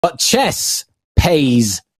But chess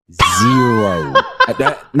pays 0.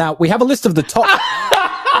 Now, we have a list of the top...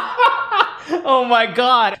 Oh my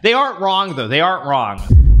god. They aren't wrong, though. They aren't wrong.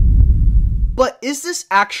 But is this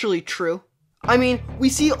actually true? I mean, we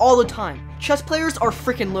see all the time. Chess players are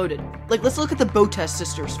freaking loaded. Like, let's look at the Botez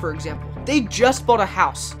sisters, for example. They just bought a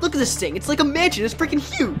house. Look at this thing. It's like a mansion. It's freaking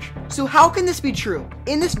huge. So how can this be true?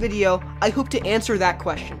 In this video, I hope to answer that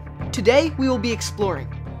question. Today, we will be exploring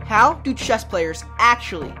how do chess players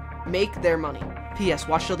actually make their money? P.S.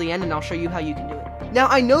 Watch till the end and I'll show you how you can do it. Now,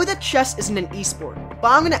 I know that chess isn't an esport, but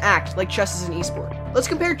I'm gonna act like chess is an esport. Let's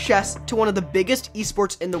compare chess to one of the biggest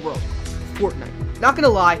esports in the world, Fortnite. Not gonna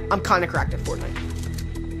lie, I'm kinda cracked at Fortnite.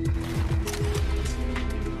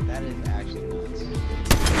 That is actually nuts.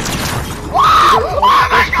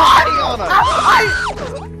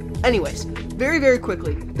 Anyways, very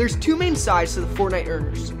quickly, there's two main sides to the Fortnite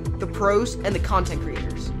earners, the pros and the content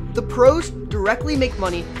creators. The pros directly make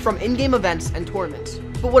money from in-game events and tournaments,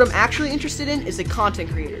 but what I'm actually interested in is the content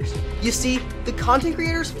creators. You see, the content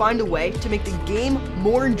creators find a way to make the game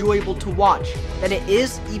more enjoyable to watch than it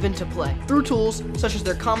is even to play, through tools such as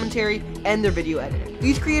their commentary and their video editing.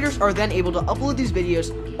 These creators are then able to upload these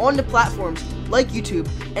videos onto platforms like YouTube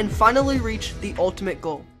and finally reach the ultimate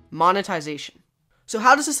goal, monetization. So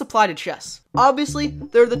how does this apply to chess? Obviously,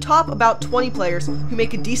 there are the top about 20 players who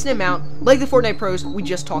make a decent amount, like the Fortnite pros we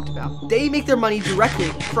just talked about. They make their money directly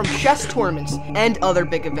from chess tournaments and other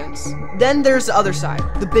big events. Then there's the other side,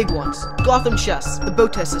 the big ones. Gotham Chess, the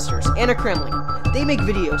Botez sisters, Anna Kremling. They make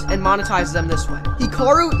videos and monetize them this way.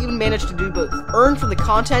 Hikaru even managed to do both, earn from the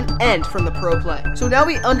content and from the pro play. So now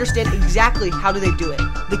we understand exactly how do they do it.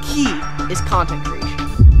 The key is content creation.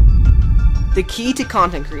 The key to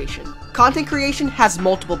content creation. Content creation has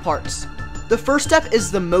multiple parts. The first step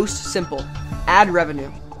is the most simple, ad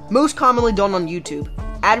revenue. Most commonly done on YouTube,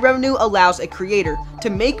 ad revenue allows a creator to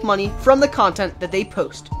make money from the content that they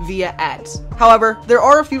post via ads. However, there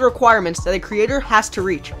are a few requirements that a creator has to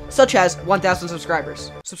reach, such as 1,000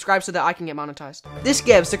 subscribers. Subscribe so that I can get monetized. This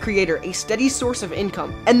gives the creator a steady source of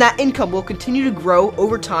income, and that income will continue to grow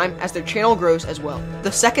over time as their channel grows as well.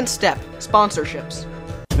 The second step, sponsorships.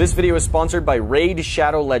 This video is sponsored by Raid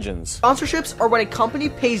Shadow Legends. Sponsorships are when a company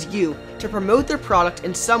pays you to promote their product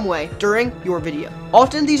in some way during your video.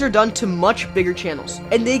 Often these are done to much bigger channels,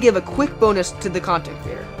 and they give a quick bonus to the content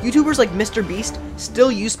creator. YouTubers like MrBeast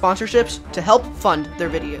still use sponsorships to help fund their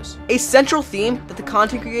videos. A central theme that the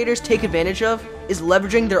content creators take advantage of is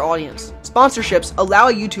leveraging their audience. Sponsorships allow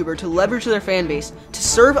a YouTuber to leverage their fan base to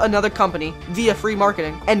serve another company via free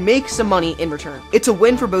marketing and make some money in return. It's a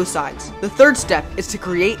win for both sides. The third step is to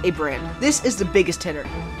create a brand. This is the biggest hitter.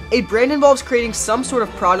 A brand involves creating some sort of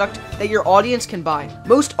product that your audience can buy.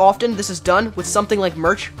 Most often this is done with something like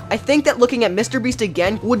merch. I think that looking at MrBeast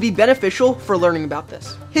again would be beneficial for learning about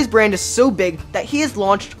this. His brand is so big that he has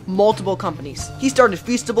launched multiple companies. He started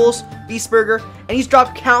Feastables, Beastburger, and he's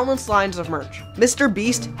dropped countless lines of merch.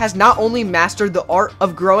 MrBeast has not only mastered the art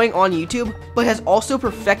of growing on YouTube, but has also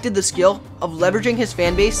perfected the skill of leveraging his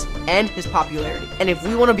fan base and his popularity. And if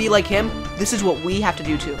we want to be like him, this is what we have to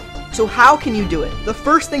do too. So how can you do it? The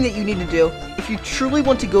first thing that you need to do, if you truly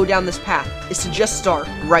want to go down this path, is to just start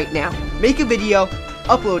right now. Make a video,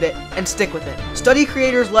 upload it, and stick with it. Study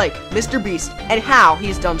creators like MrBeast and how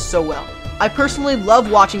he's done so well. I personally love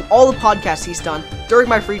watching all the podcasts he's done during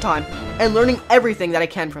my free time and learning everything that I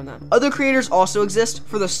can from them. Other creators also exist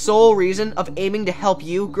for the sole reason of aiming to help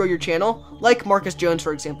you grow your channel, like Marcus Jones,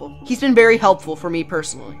 for example. He's been very helpful for me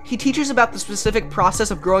personally. He teaches about the specific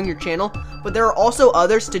process of growing your channel, but there are also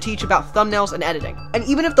others to teach about thumbnails and editing. And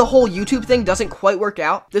even if the whole YouTube thing doesn't quite work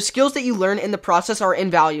out, the skills that you learn in the process are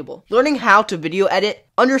invaluable. Learning how to video edit,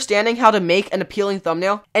 understanding how to make an appealing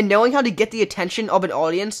thumbnail, and knowing how to get the attention of an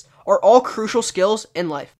audience are all crucial skills in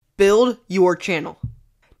life. Build your channel.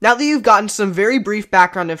 Now that you've gotten some very brief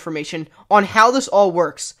background information on how this all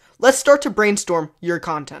works, let's start to brainstorm your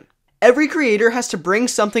content. Every creator has to bring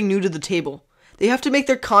something new to the table. They have to make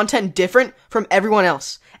their content different from everyone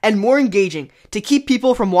else and more engaging to keep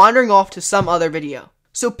people from wandering off to some other video.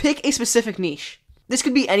 So pick a specific niche. This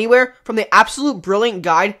could be anywhere from the absolute brilliant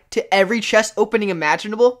guide to every chess opening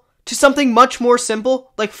imaginable to something much more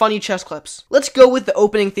simple like funny chess clips. Let's go with the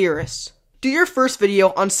opening theorists. Do your first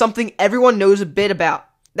video on something everyone knows a bit about.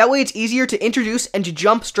 That way it's easier to introduce and to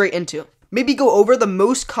jump straight into. Maybe go over the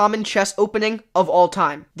most common chess opening of all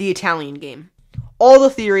time, the Italian game. All the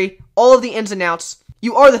theory, all of the ins and outs.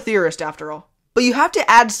 You are the theorist after all. But you have to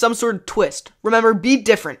add some sort of twist. Remember, be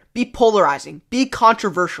different, be polarizing, be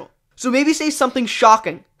controversial. So maybe say something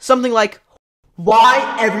shocking, something like,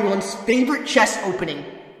 why everyone's favorite chess opening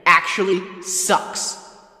actually sucks.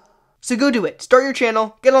 So go do it. Start your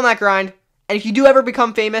channel, get on that grind, and if you do ever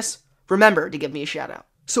become famous, remember to give me a shout out.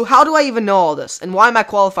 So how do I even know all this, and why am I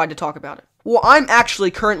qualified to talk about it? Well, I'm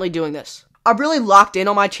actually currently doing this. I've really locked in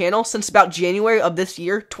on my channel since about January of this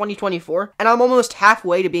year, 2024, and I'm almost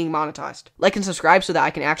halfway to being monetized. Like and subscribe so that I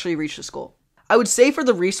can actually reach this goal. I would say for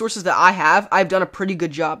the resources that I have, I've done a pretty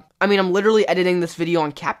good job. I mean, I'm literally editing this video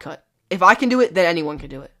on CapCut. If I can do it, then anyone can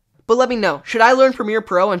do it. But let me know, should I learn Premiere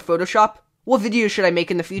Pro and Photoshop? What videos should I make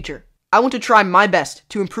in the future? I want to try my best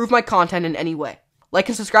to improve my content in any way. Like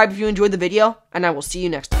and subscribe if you enjoyed the video, and I will see you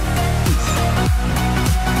next time.